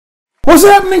What's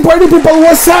happening, party people?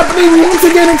 What's happening? Once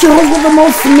again, it's your host with the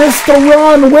most, Mr.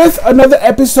 Ron, with another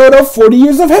episode of 40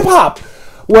 Years of Hip Hop,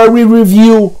 where we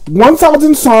review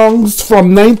 1,000 songs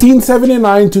from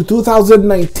 1979 to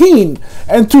 2019.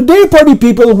 And today, party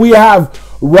people, we have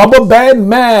Rubber Band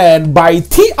Man by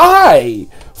T.I.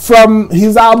 from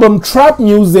his album Trap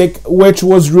Music, which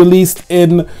was released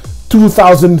in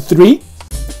 2003.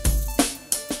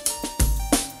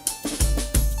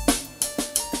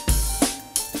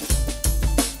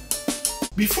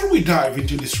 Before we dive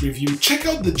into this review, check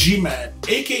out the G-Man,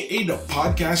 aka the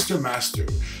Podcaster Master,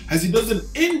 as he does an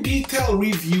in-detail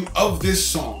review of this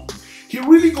song. He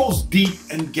really goes deep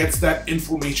and gets that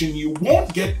information you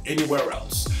won't get anywhere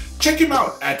else. Check him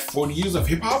out at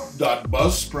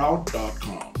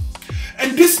 40yearsofhiphop.buzzsprout.com.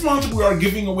 And this month we are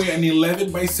giving away an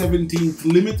 11x17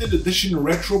 limited edition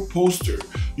retro poster.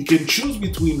 You can choose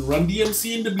between Run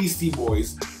DMC and the Beastie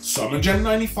Boys, Summer Jam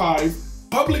 95,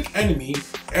 Public Enemy,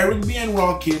 Eric B. and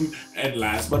Rakim, and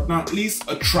last but not least,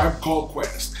 A Tribe Called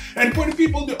Quest. And for the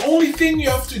people, the only thing you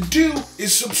have to do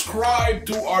is subscribe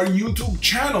to our YouTube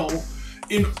channel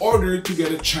in order to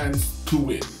get a chance to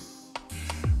win.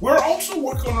 We're also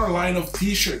working on our line of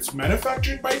t-shirts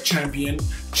manufactured by Champion.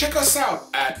 Check us out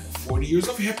at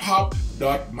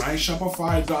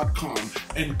 40yearsofhiphop.myshopify.com,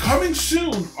 and coming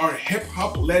soon, our Hip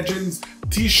Hop Legends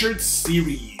t-shirt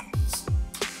series.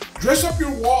 Dress up your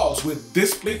walls with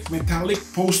display metallic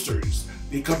posters.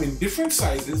 They come in different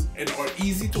sizes and are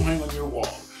easy to hang on your wall.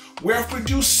 We have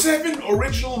produced 7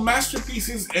 original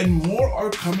masterpieces and more are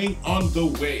coming on the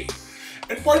way.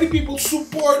 And party people,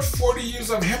 support 40 Years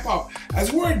of Hip Hop,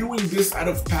 as we're doing this out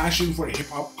of passion for hip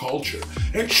hop culture.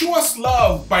 And show us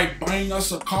love by buying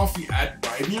us a coffee at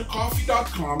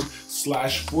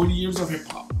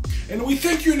buymeacoffee.com/40yearsofhiphop. And we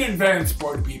thank you in advance,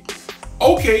 party people.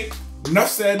 Okay, enough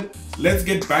said. Let's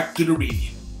get back to the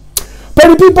review.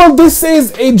 Party people, this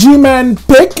is a G-Man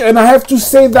pick, and I have to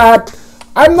say that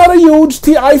I'm not a huge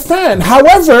T.I. fan.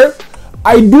 However,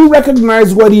 I do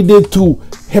recognize what he did to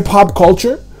hip-hop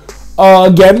culture.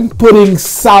 Again, putting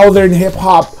Southern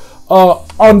hip-hop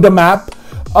on the map.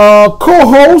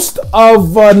 Co-host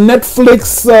of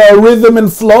Netflix Rhythm and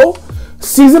Flow.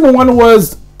 Season 1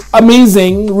 was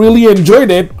amazing. Really enjoyed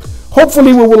it.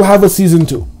 Hopefully, we will have a season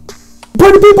 2.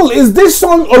 Party people, is this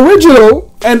song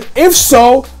original? And if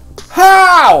so,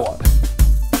 how?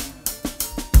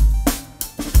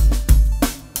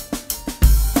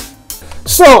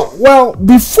 So, well,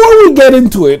 before we get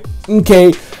into it,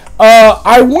 okay,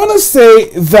 I want to say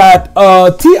that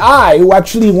T.I., who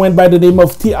actually went by the name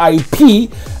of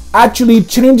T.I.P., actually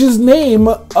changed his name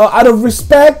out of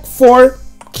respect for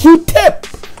Q-Tip.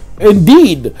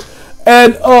 Indeed.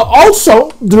 And also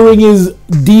during his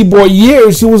D-boy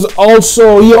years, he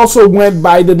also went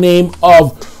by the name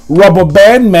of Rubber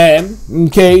Band Man,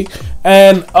 okay?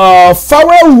 And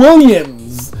Pharrell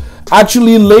Williams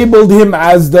actually labeled him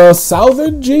as the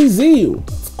Southern Jay-Z.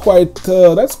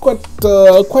 That's quite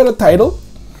a title.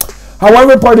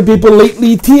 However, party people,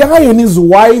 lately T.I. and his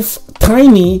wife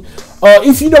Tiny,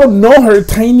 if you don't know her,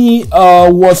 Tiny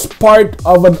was part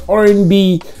of an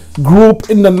R&B group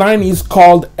in the 90s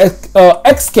called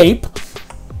Escape,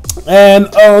 and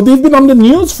they've been on the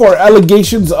news for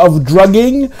allegations of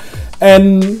drugging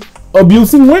and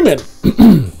abusing women.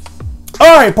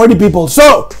 Alright, party people,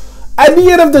 so at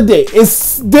the end of the day,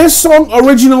 is this song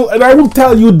original? And I will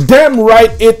tell you damn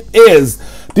right it is.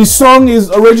 This song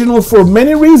is original for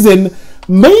many reasons,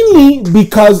 mainly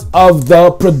because of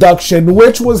the production,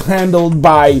 which was handled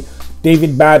by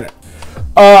David Banner.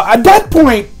 At that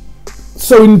point,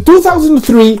 so in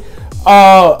 2003,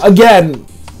 again,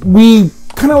 we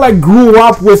kind of like grew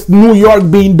up with New York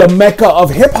being the mecca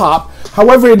of hip hop.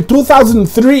 However, in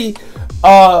 2003,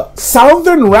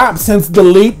 Southern rap since the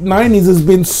late 90s has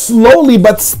been slowly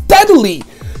but steadily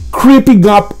creeping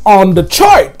up on the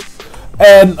chart.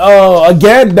 And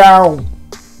again, now,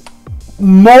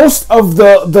 most of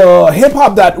the hip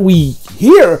hop that we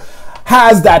hear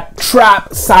has that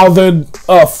trap Southern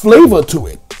flavor to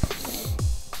it.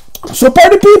 So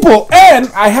party people,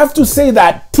 and I have to say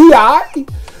that T.I.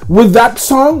 with that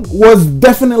song was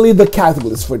definitely the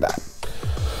catalyst for that.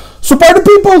 So party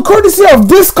people, courtesy of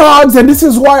Discogs, and this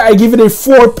is why I give it a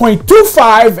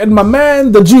 4.25, and my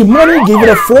man, the G Money, gave it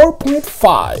a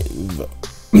 4.5.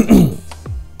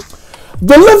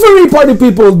 Delivery, party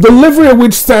people, delivery,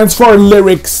 which stands for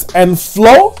lyrics and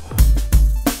flow.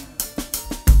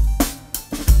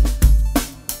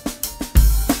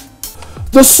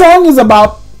 The song is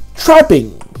about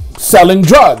trapping, selling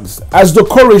drugs. As the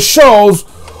chorus shows,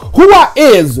 who I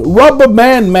is, Rubber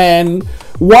Band Man,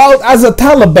 wild as a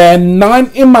Taliban, 9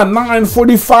 in my 9,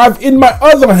 45 in my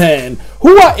other hand.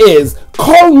 Who I is,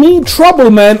 Call me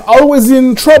trouble man, always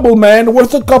in trouble man,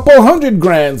 worth a couple $100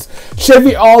 grand.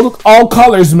 Chevy all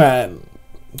colors man.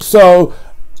 So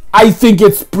I think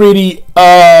it's pretty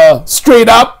straight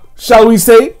up, shall we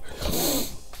say.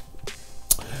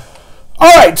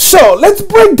 Alright, so let's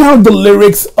break down the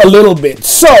lyrics a little bit.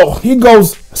 So he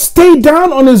goes, stay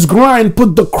down on his grind,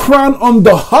 put the crown on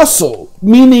the hustle,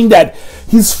 meaning that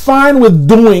he's fine with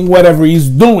doing whatever he's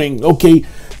doing, okay?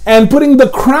 And putting the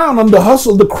crown on the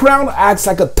hustle, the crown acts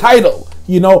like a title,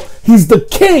 you know, he's the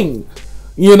king,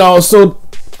 you know, so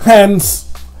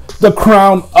hence the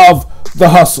crown of the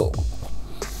hustle.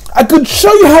 I could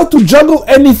show you how to juggle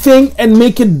anything and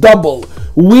make it double.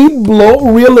 Weed,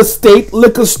 blow, real estate,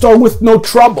 liquor store with no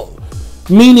trouble.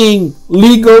 Meaning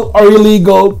legal or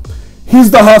illegal, he's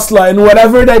the hustler, and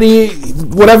whatever that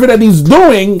he's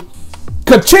doing,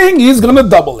 ka-ching, he's gonna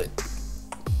double it.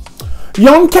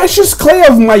 Young Cassius Clay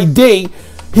of my day,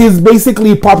 he's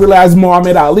basically popular as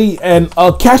Muhammad Ali, and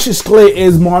Cassius Clay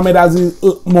is Muhammad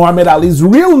Ali's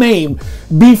real name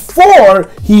before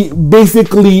he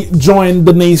basically joined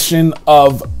the Nation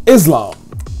of Islam.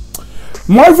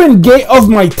 Marvin Gaye of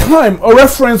my time, a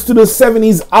reference to the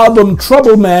 70s album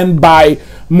Trouble Man by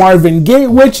Marvin Gaye,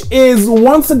 which is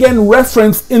once again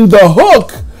referenced in the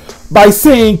hook by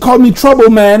saying, call me trouble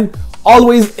man,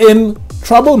 always in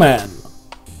trouble man.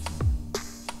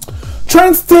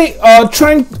 Trying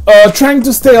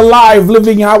to stay alive,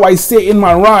 living how I say in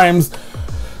my rhymes.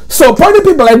 So party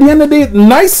people, at the end of the day,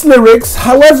 nice lyrics.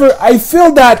 However, I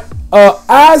feel that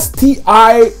as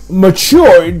T.I.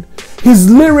 matured, his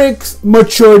lyrics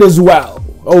matured as well.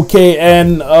 Okay,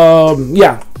 and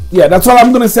yeah, that's all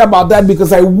I'm gonna say about that,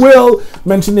 because I will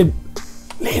mention it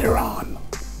later on.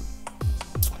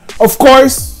 Of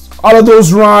course, all of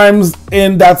those rhymes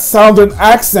in that southern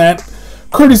accent,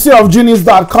 courtesy of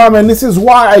Genius.com, and this is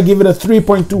why I give it a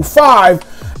 3.25,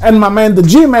 and my man the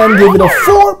G-Man gave it a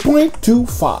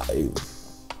 4.25.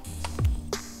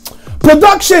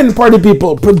 Production, party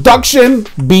people, production,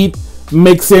 beat,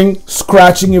 mixing,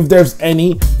 scratching if there's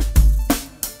any.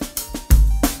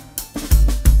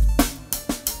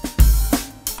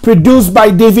 Produced by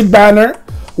David Banner,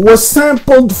 was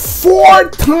sampled 4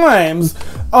 times.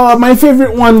 My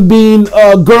favorite one being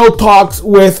Girl Talks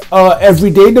with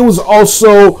Everyday. There was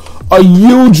also a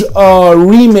huge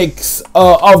remix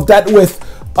of that with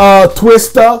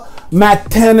Twista,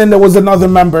 Matt 10, and there was another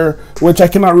member which I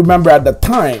cannot remember at the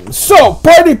time. So,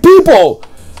 party people,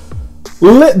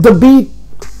 the beat,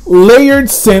 layered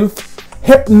synth,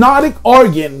 hypnotic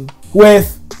organ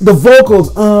with the vocals.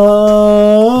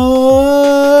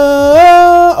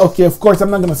 Okay, of course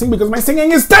I'm not gonna sing because my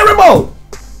singing is terrible.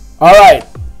 All right.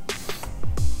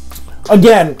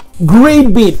 Again,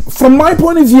 great beat. From my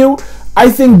point of view,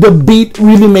 I think the beat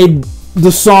really made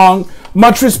the song.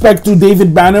 Much respect to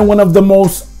David Banner, one of the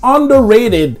most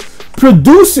underrated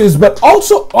producers, but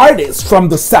also artists from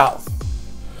the South.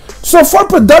 So for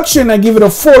production, I give it a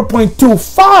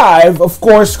 4.25, of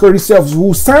course, courtesy of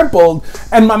who sampled,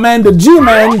 and my man, the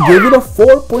G-Man, gave it a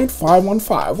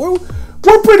 4.515.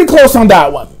 We're pretty close on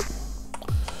that one.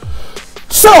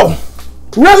 So,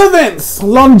 relevance,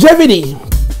 longevity.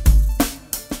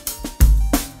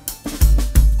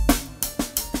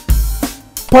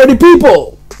 Party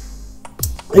people,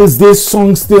 is this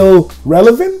song still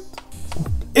relevant?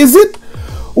 Is it?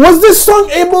 Was this song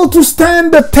able to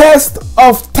stand the test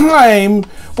of time?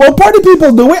 Well, party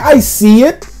people, the way I see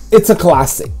it, it's a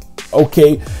classic,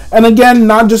 okay? And again,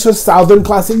 not just a Southern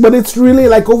classic, but it's really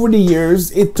like over the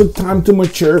years, it took time to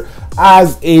mature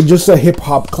as just a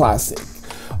hip-hop classic.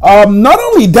 Not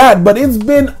only that, but it's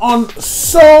been on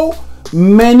so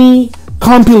many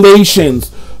compilations.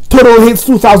 Total Hits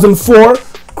 2004,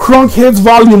 Crunk Hits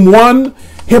Volume 1,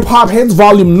 Hip Hop Hits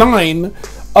Volume 9,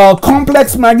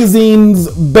 Complex Magazine's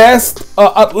Best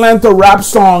Atlanta Rap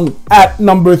Song at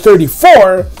number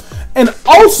 34, and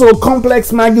also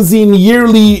Complex Magazine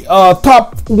Yearly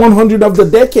Top 100 of the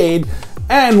Decade,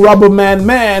 and Rubber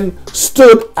Man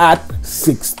stood at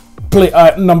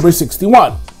number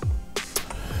 61.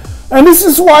 And this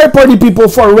is why, party people,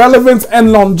 for relevance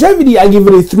and longevity, I give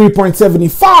it a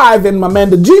 3.75, and my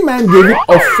man the G-Man gave it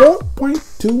a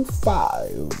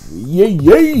 4.25.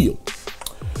 Yeah.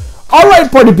 Alright,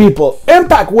 party people,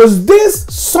 impact. Was this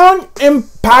song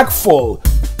impactful?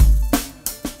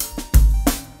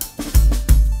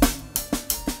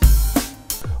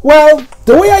 Well,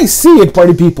 the way I see it,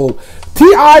 party people,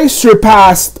 T.I.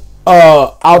 surpassed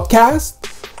Outkast,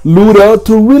 Luda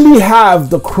to really have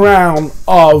the crown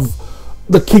of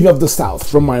the King of the South,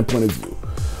 from my point of view.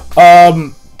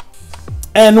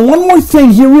 And one more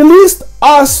thing, he released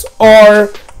Us or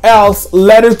else,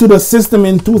 Letter to the System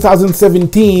in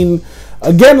 2017.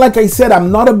 Again, like I said,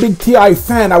 I'm not a big T.I.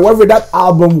 fan. However, that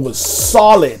album was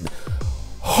solid.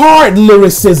 Hard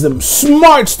lyricism,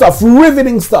 smart stuff,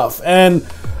 riveting stuff. And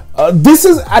this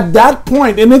is at that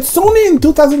point, and it's only in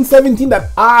 2017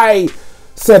 that I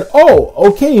said, oh,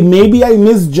 okay, maybe I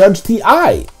misjudged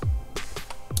T.I.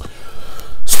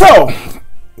 So,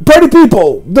 party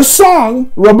people, the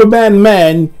song Rubber Band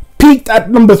Man peaked at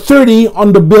number 30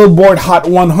 on the Billboard Hot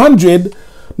 100,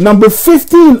 number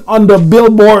 15 on the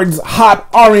Billboard's Hot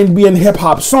R&B and Hip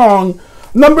Hop Song,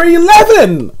 number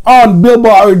 11 on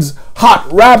Billboard's Hot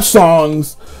Rap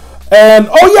Songs, and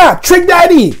oh yeah, Trick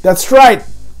Daddy, that's right.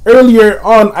 Earlier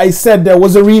on, I said there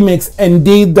was a remix.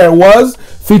 Indeed, there was,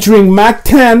 featuring Mac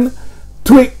 10,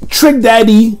 Trick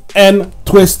Daddy, and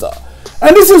Twista.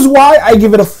 And this is why I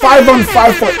give it a 5 on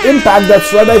 5 for impact.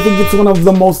 That's right, I think it's one of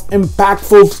the most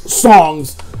impactful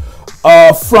songs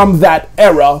from that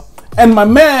era. And my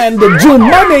man, the Jew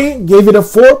Money, gave it a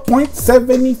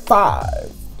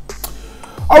 4.75.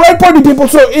 Alright, party people,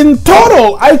 so in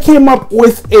total, I came up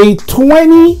with a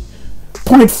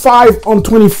 20.5 on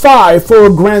 25 for a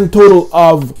grand total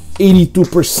of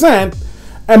 82%.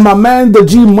 And my man, the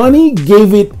G Money,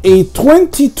 gave it a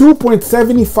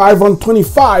 22.75 on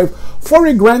 25 for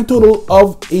a grand total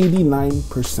of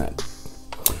 89%.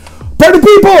 Party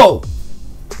people,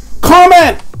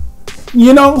 comment,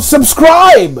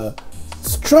 subscribe.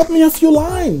 Just drop me a few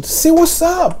lines. Say what's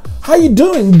up. How you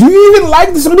doing? Do you even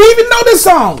like this song? Do you even know this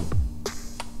song?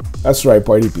 That's right,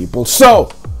 party people.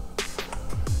 So,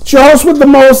 it's your host with the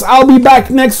most. I'll be back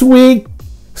next week.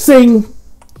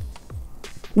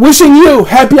 Wishing you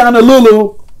happy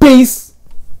Honolulu. Peace.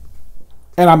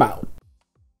 And I'm out.